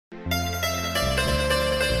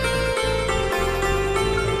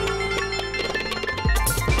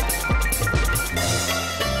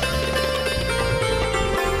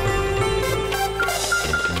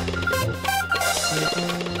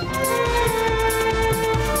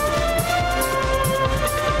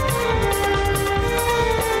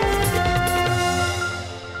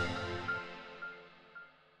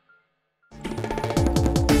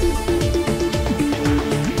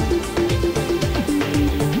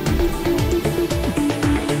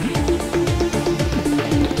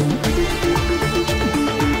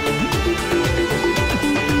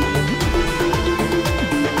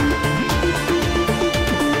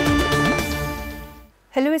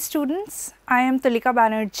students, I am Tulika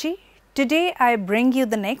Banerjee. Today I bring you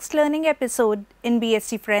the next learning episode in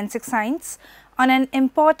BSc Forensic Science on an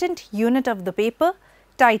important unit of the paper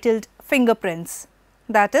titled Fingerprints,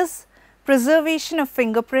 that is, preservation of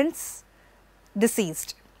fingerprints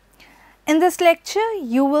deceased. In this lecture,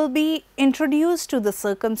 you will be introduced to the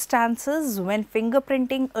circumstances when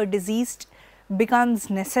fingerprinting a deceased becomes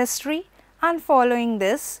necessary, and following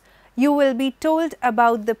this, you will be told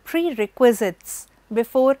about the prerequisites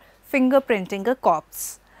before fingerprinting a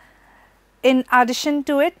corpse. In addition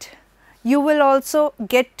to it, you will also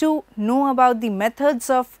get to know about the methods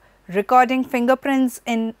of recording fingerprints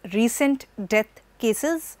in recent death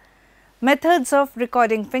cases, methods of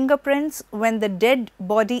recording fingerprints when the dead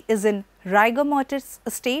body is in rigor mortis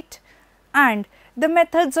state, and the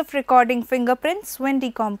methods of recording fingerprints when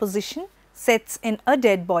decomposition sets in a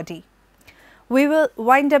dead body. We will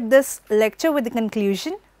wind up this lecture with the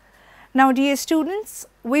conclusion. Now, dear students,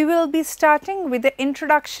 we will be starting with the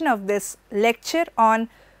introduction of this lecture on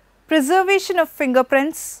preservation of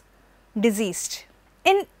fingerprints deceased.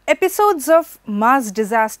 In episodes of mass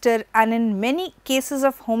disaster and in many cases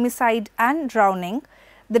of homicide and drowning,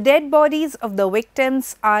 the dead bodies of the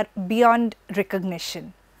victims are beyond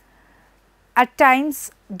recognition. At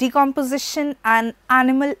times, decomposition and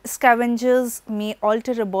animal scavengers may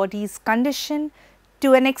alter a body's condition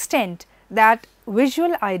to an extent that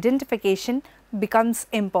visual identification becomes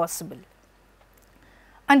impossible.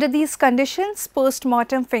 Under these conditions,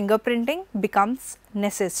 post-mortem fingerprinting becomes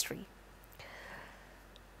necessary.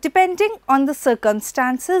 Depending on the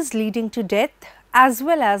circumstances leading to death as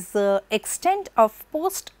well as the extent of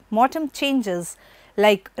post-mortem changes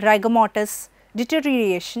like rigor mortis,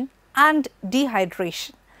 deterioration and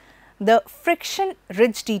dehydration, the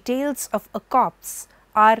friction-ridge details of a corpse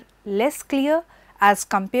are less clear as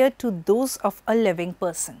compared to those of a living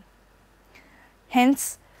person.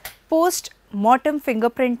 Hence, post-mortem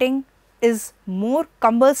fingerprinting is more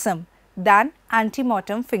cumbersome than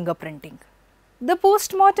ante-mortem fingerprinting. The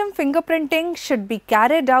post-mortem fingerprinting should be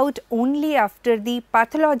carried out only after the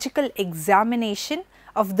pathological examination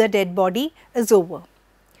of the dead body is over.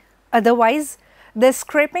 Otherwise, the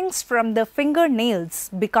scrapings from the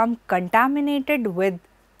fingernails become contaminated with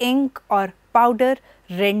ink or powder,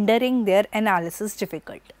 rendering their analysis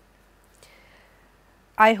difficult.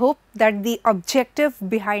 I hope that the objective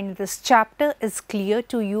behind this chapter is clear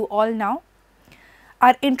to you all now.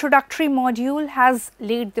 Our introductory module has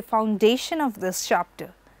laid the foundation of this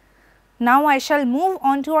chapter. Now I shall move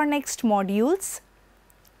on to our next modules,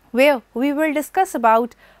 where we will discuss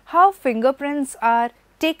about how fingerprints are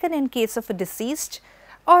taken in case of a deceased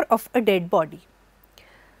or of a dead body.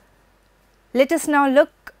 Let us now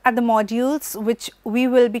look at the modules which we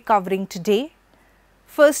will be covering today.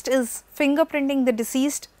 First is fingerprinting the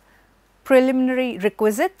deceased, preliminary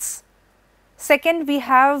requisites. Second, we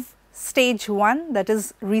have stage 1, that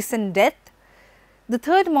is recent death. The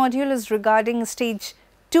third module is regarding stage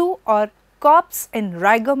 2 or corpse in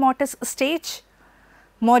rigor mortis stage.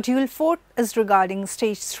 Module 4 is regarding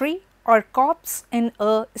stage 3 or corpse in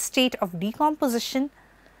a state of decomposition,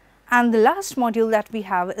 and the last module that we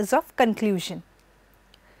have is of conclusion.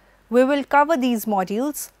 We will cover these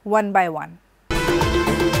modules one by one.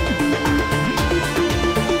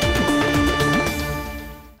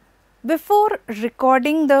 Before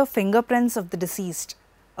recording the fingerprints of the deceased,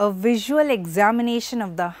 a visual examination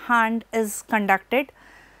of the hand is conducted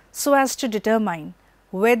so as to determine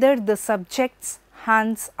whether the subject's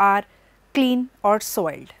hands are clean or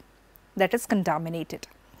soiled, that is contaminated.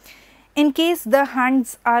 In case the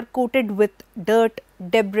hands are coated with dirt,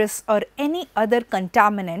 debris or any other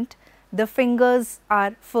contaminant, the fingers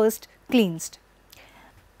are first cleansed.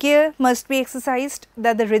 Care must be exercised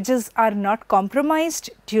that the ridges are not compromised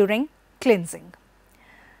during cleansing.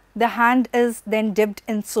 The hand is then dipped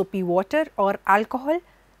in soapy water or alcohol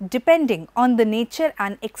depending on the nature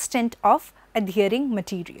and extent of adhering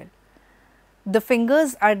material. The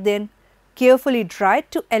fingers are then carefully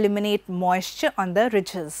dried to eliminate moisture on the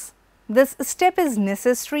ridges. This step is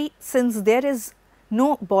necessary since there is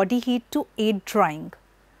no body heat to aid drying.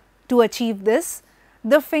 To achieve this,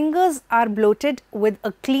 the fingers are blotted with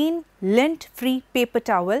a clean, lint-free paper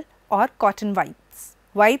towel or cotton wipes.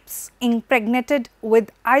 Wipes impregnated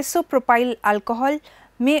with isopropyl alcohol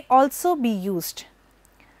may also be used.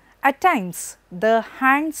 At times, the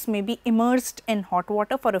hands may be immersed in hot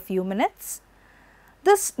water for a few minutes.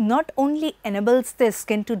 This not only enables the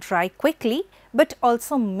skin to dry quickly, but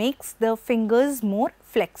also makes the fingers more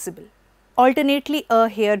flexible. Alternately, a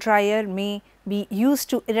hair dryer may be used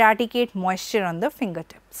to eradicate moisture on the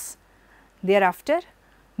fingertips. Thereafter,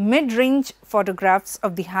 mid-range photographs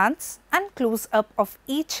of the hands and close-up of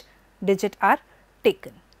each digit are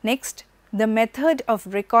taken. Next, the method of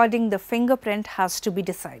recording the fingerprint has to be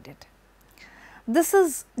decided. This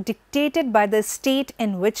is dictated by the state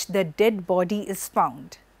in which the dead body is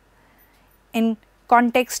found. In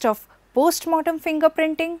context of post-mortem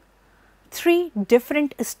fingerprinting, 3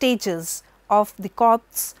 different stages of the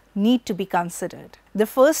corpse need to be considered. The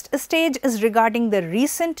first stage is regarding the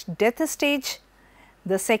recent death stage,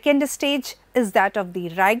 the second stage is that of the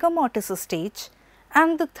rigor mortis stage,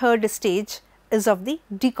 and the third stage is of the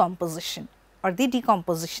decomposition or the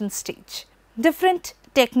decomposition stage. Different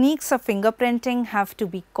techniques of fingerprinting have to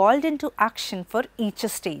be called into action for each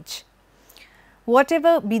stage.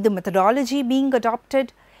 Whatever be the methodology being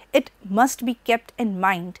adopted, it must be kept in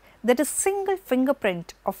mind that a single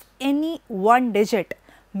fingerprint of any one digit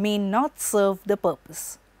may not serve the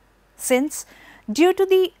purpose, since due to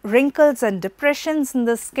the wrinkles and depressions in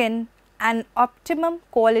the skin, an optimum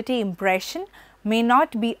quality impression may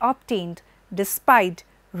not be obtained despite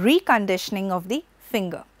reconditioning of the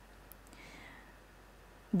finger.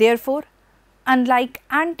 Therefore, unlike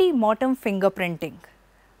ante-mortem fingerprinting,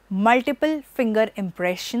 multiple finger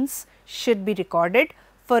impressions should be recorded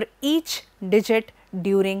for each digit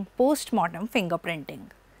during post-mortem fingerprinting.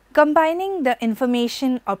 Combining the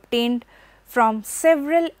information obtained from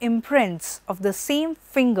several imprints of the same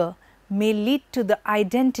finger may lead to the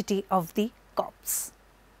identity of the corpse.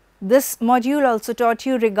 This module also taught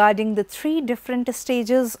you regarding the 3 different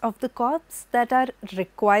stages of the corpse that are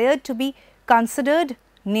required to be considered,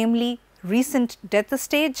 namely recent death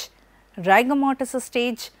stage, rigor mortis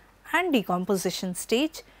stage and decomposition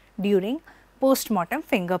stage during post-mortem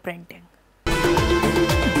fingerprinting.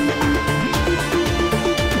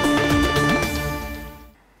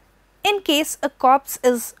 In case a corpse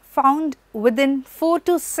is found within 4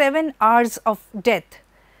 to 7 hours of death,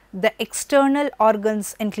 the external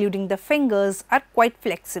organs including the fingers are quite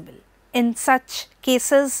flexible. In such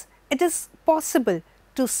cases, it is possible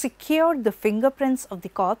to secure the fingerprints of the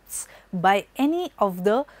corpse by any of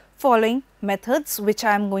the following methods which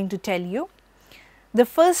I am going to tell you. The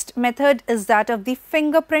first method is that of the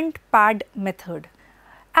fingerprint pad method.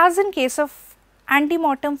 As in case of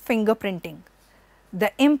ante-mortem fingerprinting,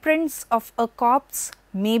 the imprints of a corpse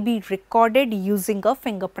may be recorded using a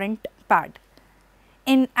fingerprint pad.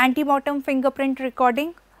 In ante-mortem fingerprint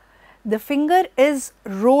recording, the finger is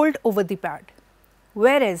rolled over the pad,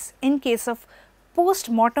 whereas in case of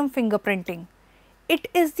post-mortem fingerprinting, it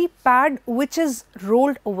is the pad which is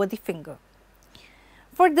rolled over the finger.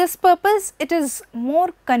 For this purpose, it is more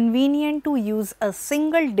convenient to use a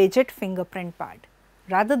single digit fingerprint pad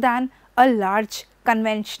rather than a large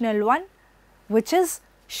conventional one which is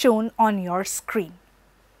shown on your screen.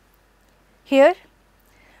 Here,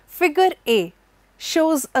 figure A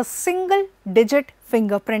shows a single digit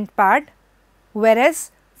fingerprint pad,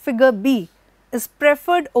 whereas figure B is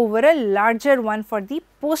preferred over a larger one for the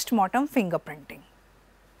post-mortem fingerprinting.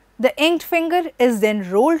 The inked finger is then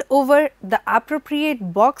rolled over the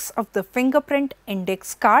appropriate box of the fingerprint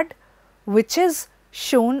index card, which is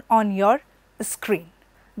shown on your screen.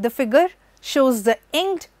 The figure shows the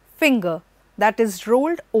inked finger that is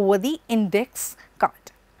rolled over the index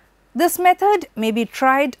card. This method may be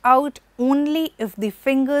tried out only if the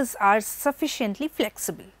fingers are sufficiently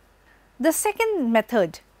flexible. The second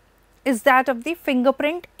method is that of the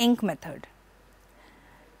fingerprint ink method.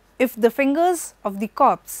 If the fingers of the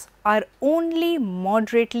corpse are only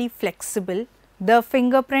moderately flexible, the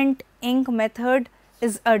fingerprint ink method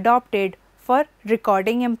is adopted for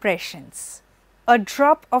recording impressions. A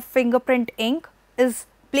drop of fingerprint ink is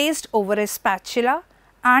placed over a spatula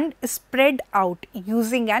and spread out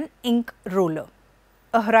using an ink roller.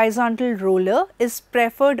 A horizontal roller is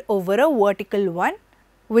preferred over a vertical one,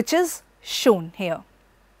 which is shown here.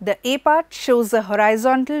 The A part shows a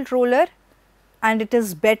horizontal roller and it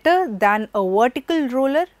is better than a vertical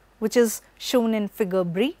roller, which is shown in figure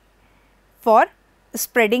B, for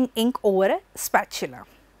spreading ink over a spatula.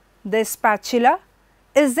 The spatula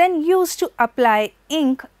is then used to apply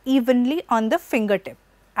ink evenly on the fingertip,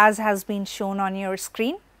 as has been shown on your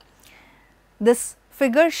screen. This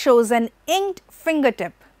figure shows an inked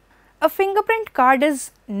fingertip. A fingerprint card is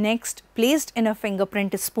next placed in a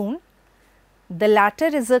fingerprint spoon. The latter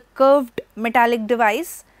is a curved metallic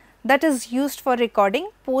device that is used for recording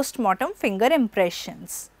post-mortem finger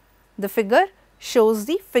impressions. The figure shows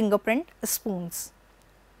the fingerprint spoons.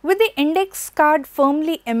 With the index card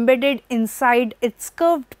firmly embedded inside its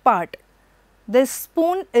curved part, the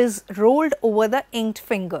spoon is rolled over the inked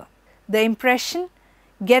finger. The impression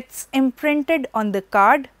gets imprinted on the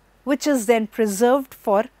card, which is then preserved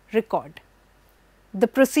for record. The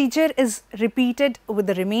procedure is repeated with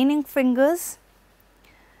the remaining fingers.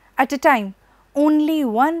 At a time, only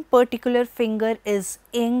one particular finger is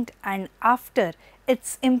inked, and after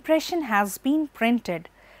its impression has been printed,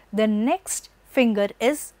 the next finger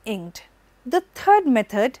is inked. The third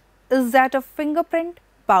method is that of fingerprint,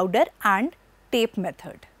 powder and tape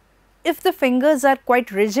method. If the fingers are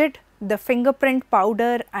quite rigid, the fingerprint,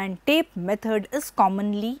 powder and tape method is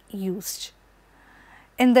commonly used.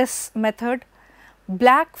 In this method,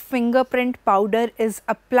 black fingerprint powder is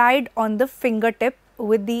applied on the fingertip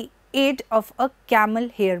with the aid of a camel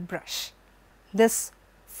hair brush. This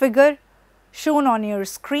figure shown on your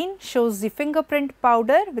screen shows the fingerprint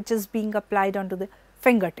powder which is being applied onto the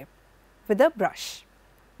fingertip with a brush.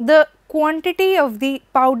 The quantity of the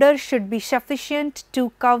powder should be sufficient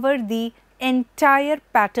to cover the entire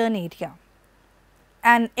pattern area,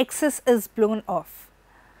 and excess is blown off.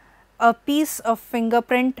 A piece of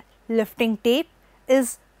fingerprint lifting tape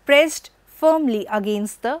is pressed firmly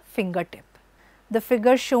against the fingertip. The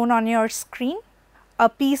figure shown on your screen, a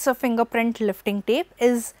piece of fingerprint lifting tape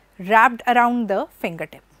is wrapped around the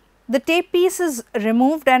fingertip. The tape piece is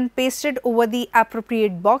removed and pasted over the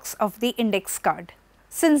appropriate box of the index card.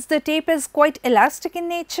 Since the tape is quite elastic in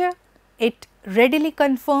nature, it readily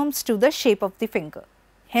conforms to the shape of the finger.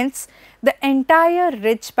 Hence, the entire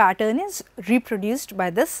ridge pattern is reproduced by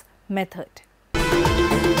this method.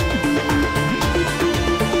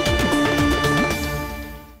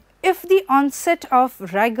 If the onset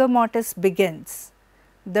of rigor mortis begins,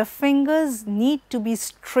 the fingers need to be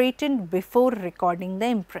straightened before recording the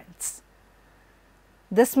imprints.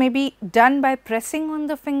 This may be done by pressing on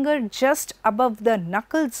the finger just above the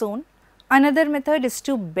knuckle zone. Another method is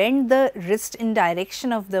to bend the wrist in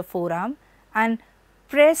direction of the forearm and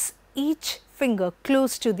press each finger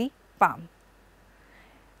close to the palm.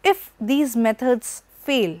 If these methods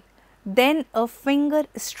fail, then a finger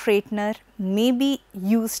straightener may be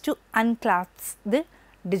used to unclasp the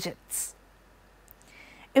digits.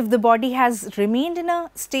 If the body has remained in a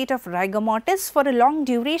state of rigor mortis for a long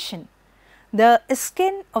duration, the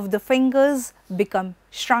skin of the fingers become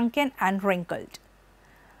shrunken and wrinkled.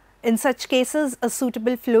 In such cases, a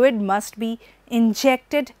suitable fluid must be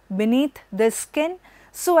injected beneath the skin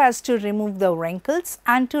so as to remove the wrinkles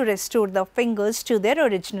and to restore the fingers to their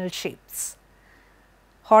original shapes.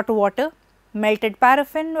 Hot water, melted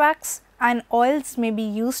paraffin wax and oils may be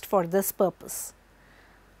used for this purpose.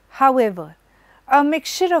 However, a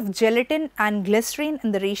mixture of gelatin and glycerin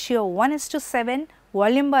in the ratio of 1:7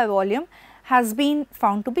 volume by volume has been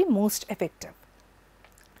found to be most effective.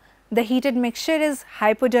 The heated mixture is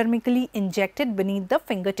hypodermically injected beneath the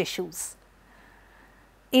finger tissues.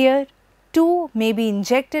 Air too may be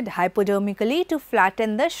injected hypodermically to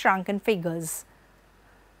flatten the shrunken fingers.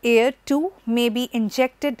 Air too may be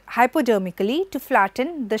injected hypodermically to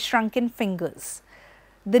flatten the shrunken fingers.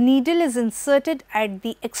 The needle is inserted at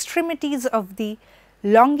the extremities of the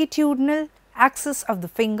longitudinal axis of the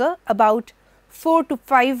finger about 4 to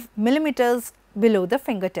 5 millimeters below the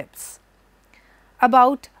fingertips.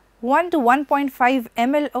 About 1 to 1.5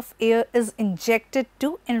 ml of air is injected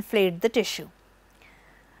to inflate the tissue.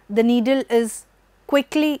 The needle is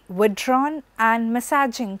quickly withdrawn and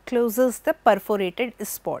massaging closes the perforated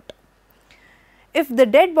spot. If the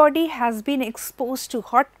dead body has been exposed to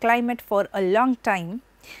hot climate for a long time,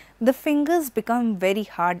 the fingers become very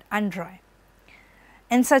hard and dry.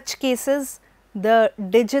 In such cases, the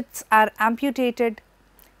digits are amputated.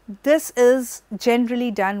 This is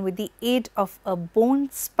generally done with the aid of a bone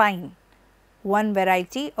spine, one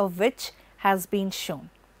variety of which has been shown.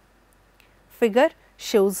 Figure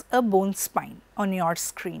shows a bone spine on your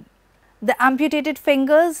screen. The amputated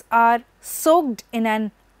fingers are soaked in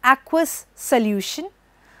an aqueous solution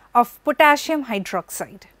of potassium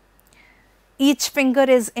hydroxide. Each finger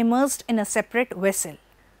is immersed in a separate vessel.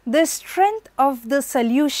 The strength of the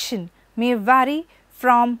solution may vary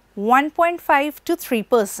from 1.5 to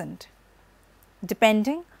 3%,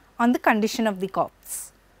 depending on the condition of the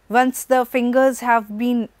corpse. Once the fingers have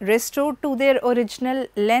been restored to their original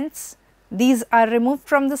lengths, these are removed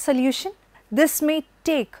from the solution. This may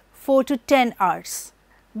take 4 to 10 hours.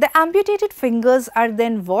 The amputated fingers are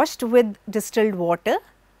then washed with distilled water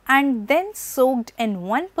and then soaked in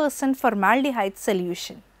 1% formaldehyde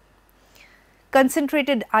solution.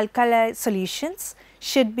 Concentrated alkali solutions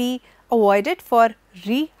should be avoided for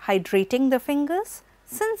rehydrating the fingers,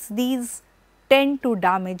 since these tend to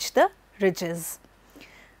damage the ridges.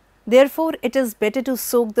 Therefore, it is better to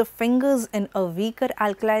soak the fingers in a weaker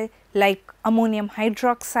alkali like ammonium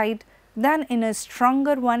hydroxide than in a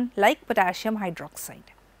stronger one like potassium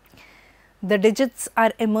hydroxide. The digits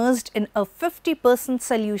are immersed in a 50%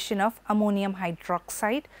 solution of ammonium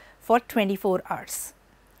hydroxide for 24 hours.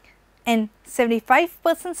 In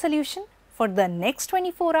 75% solution for the next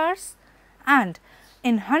 24 hours and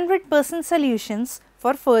in 100% solutions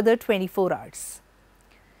for further 24 hours.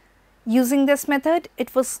 Using this method,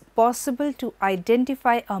 it was possible to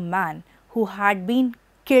identify a man who had been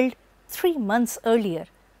killed 3 months earlier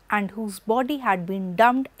and whose body had been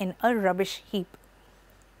dumped in a rubbish heap.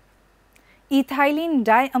 Ethylene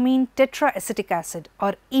diamine tetraacetic acid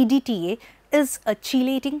or EDTA is a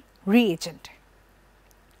chelating reagent.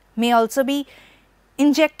 May also be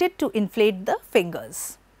injected to inflate the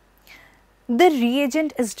fingers. The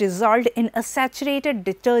reagent is dissolved in a saturated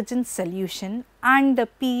detergent solution and the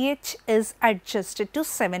pH is adjusted to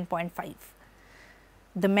 7.5.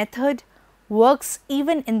 The method works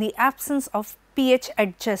even in the absence of pH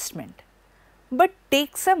adjustment, but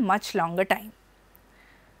takes a much longer time.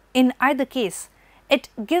 In either case, it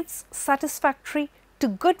gives satisfactory to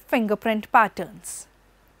good fingerprint patterns.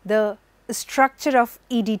 The structure of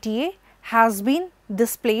EDTA has been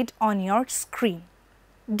displayed on your screen.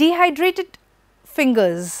 Dehydrated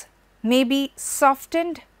fingers may be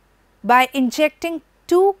softened by injecting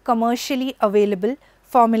two commercially available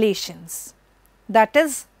formulations, that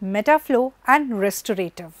is Metaflow and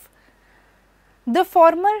Restorative. The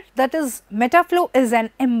former, that is Metaflow, is an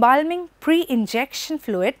embalming pre-injection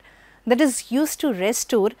fluid that is used to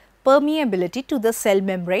restore permeability to the cell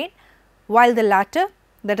membrane, while the latter,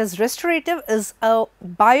 that is Restorative, is a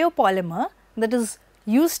biopolymer that is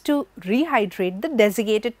used to rehydrate the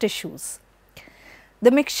desiccated tissues. The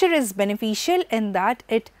mixture is beneficial in that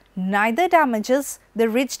it neither damages the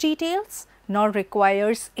ridge details nor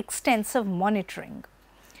requires extensive monitoring.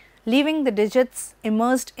 Leaving the digits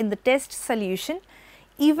immersed in the test solution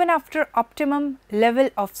even after optimum level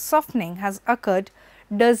of softening has occurred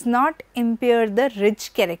does not impair the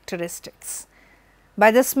ridge characteristics.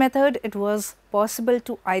 By this method, it was possible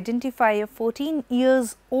to identify a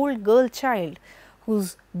 14-year-old girl child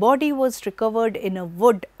whose body was recovered in a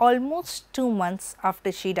wood almost 2 months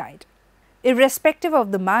after she died. Irrespective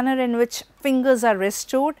of the manner in which fingers are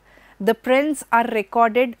restored, the prints are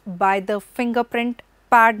recorded by the fingerprint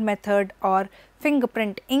pad method or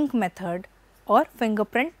fingerprint ink method or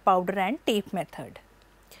fingerprint powder and tape method.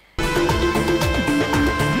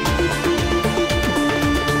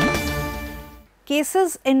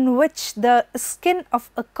 Cases in which the skin of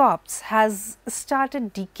a corpse has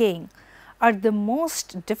started decaying are the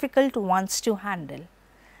most difficult ones to handle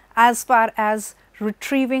as far as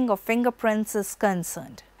retrieving of fingerprints is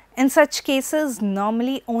concerned. In such cases,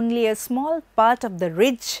 normally only a small part of the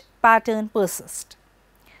ridge pattern persists.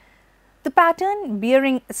 The pattern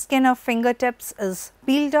bearing skin of fingertips is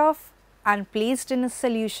peeled off and placed in a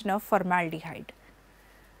solution of formaldehyde.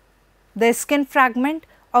 The skin fragment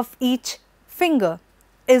of each finger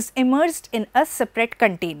is immersed in a separate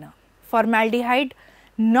container. Formaldehyde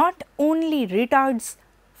not only retards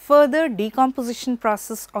further decomposition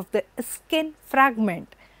process of the skin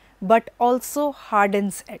fragment, but also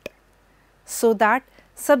hardens it, so that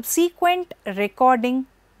subsequent recording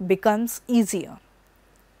becomes easier.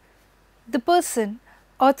 The person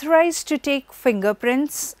authorized to take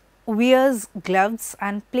fingerprints wears gloves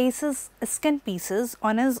and places skin pieces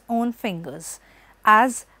on his own fingers,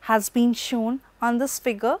 as has been shown on this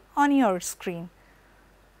figure on your screen.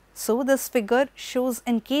 So, this figure shows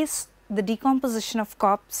in case the decomposition of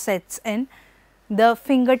corpse sets in, the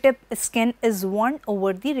fingertip skin is worn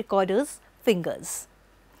over the recorder's fingers.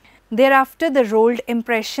 Thereafter, the rolled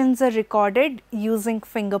impressions are recorded using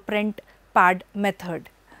fingerprint pad method.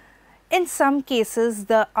 In some cases,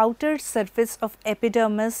 the outer surface of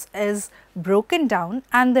epidermis is broken down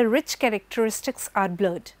and the ridge characteristics are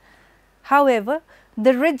blurred. However,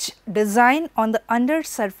 the ridge design on the under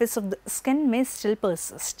surface of the skin may still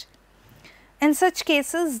persist. In such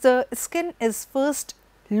cases, the skin is first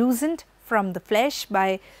loosened from the flesh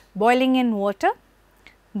by boiling in water.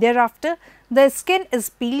 Thereafter, the skin is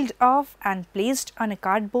peeled off and placed on a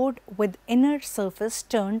cardboard with inner surface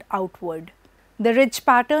turned outward. The ridge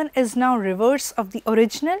pattern is now reverse of the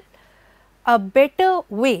original. A better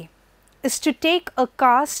way is to take a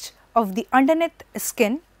cast of the underneath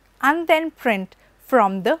skin and then print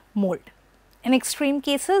from the mold. In extreme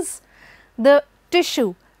cases, the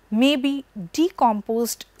tissue may be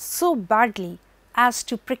decomposed so badly as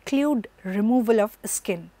to preclude removal of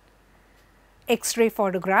skin. X-ray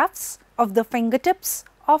photographs of the fingertips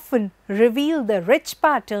often reveal the ridge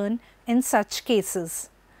pattern in such cases.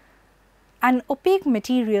 An opaque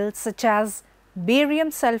material such as barium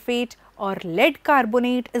sulfate or lead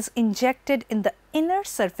carbonate is injected in the inner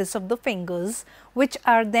surface of the fingers, which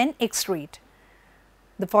are then x-rayed.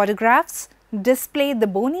 The photographs display the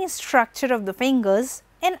bony structure of the fingers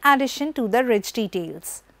in addition to the ridge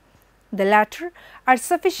details. The latter are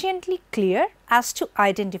sufficiently clear as to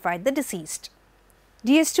identify the deceased.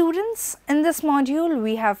 Dear students, in this module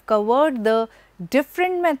we have covered the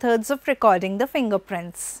different methods of recording the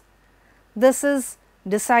fingerprints. This is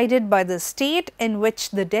decided by the state in which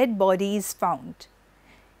the dead body is found.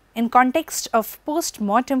 In context of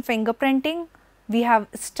post-mortem fingerprinting, we have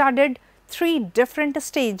studied 3 different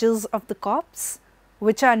stages of the corpse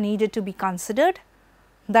which are needed to be considered,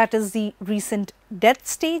 that is the recent death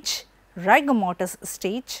stage, rigor mortis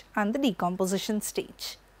stage and the decomposition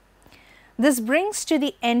stage. This brings to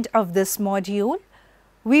the end of this module.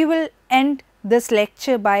 We will end this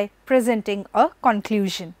lecture by presenting a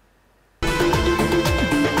conclusion.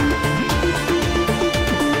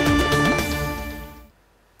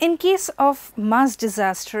 In case of mass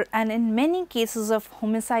disaster and in many cases of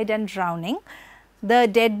homicide and drowning, the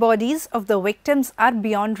dead bodies of the victims are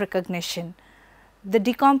beyond recognition. The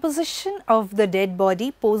decomposition of the dead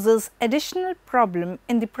body poses additional problem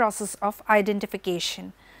in the process of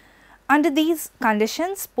identification. Under these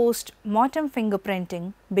conditions, post-mortem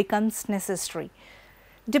fingerprinting becomes necessary.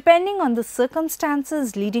 Depending on the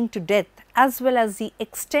circumstances leading to death as well as the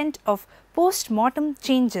extent of post-mortem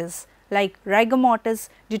changes like rigor mortis,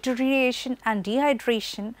 deterioration and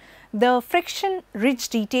dehydration, the friction ridge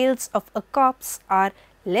details of a corpse are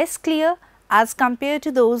less clear as compared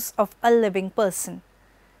to those of a living person.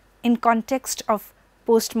 In context of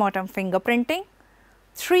post-mortem fingerprinting,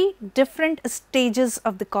 3 different stages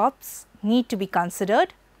of the corpse need to be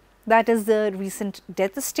considered, that is the recent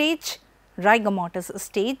death stage, rigor mortis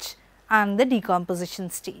stage and the decomposition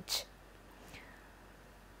stage.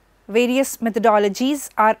 Various methodologies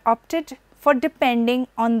are opted for depending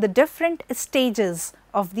on the different stages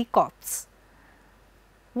of the corpse.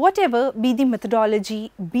 Whatever be the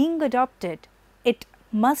methodology being adopted, it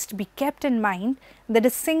must be kept in mind that a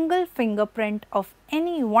single fingerprint of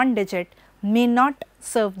any one digit may not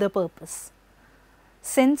serve the purpose,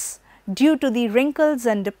 since due to the wrinkles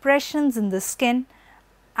and depressions in the skin,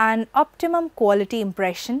 an optimum quality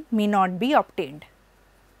impression may not be obtained.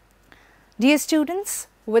 Dear students,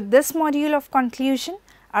 with this module of conclusion,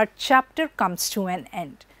 our chapter comes to an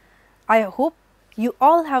end. I hope you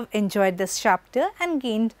all have enjoyed this chapter and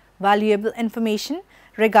gained valuable information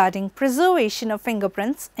regarding preservation of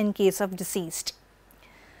fingerprints in case of deceased.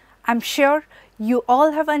 I am sure you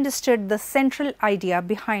all have understood the central idea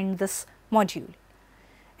behind this module.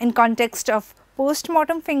 In context of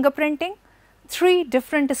post-mortem fingerprinting, 3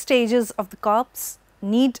 different stages of the corpse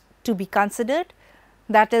need to be considered,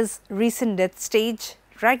 that is recent death stage,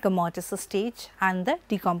 rigor mortis stage and the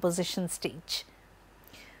decomposition stage.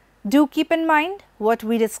 Do keep in mind what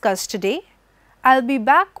we discussed today. I will be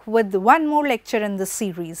back with one more lecture in this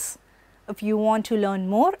series. If you want to learn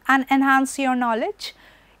more and enhance your knowledge,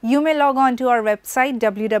 you may log on to our website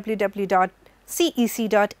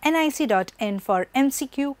www.cec.nic.in for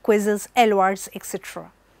MCQ, quizzes, LORs,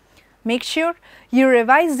 etc. Make sure you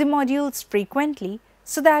revise the modules frequently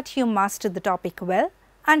so that you master the topic well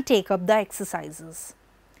and take up the exercises.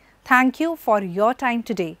 Thank you for your time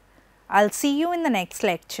today. I'll see you in the next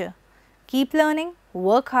lecture. Keep learning,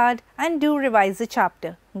 work hard and do revise the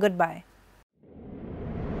chapter. Goodbye.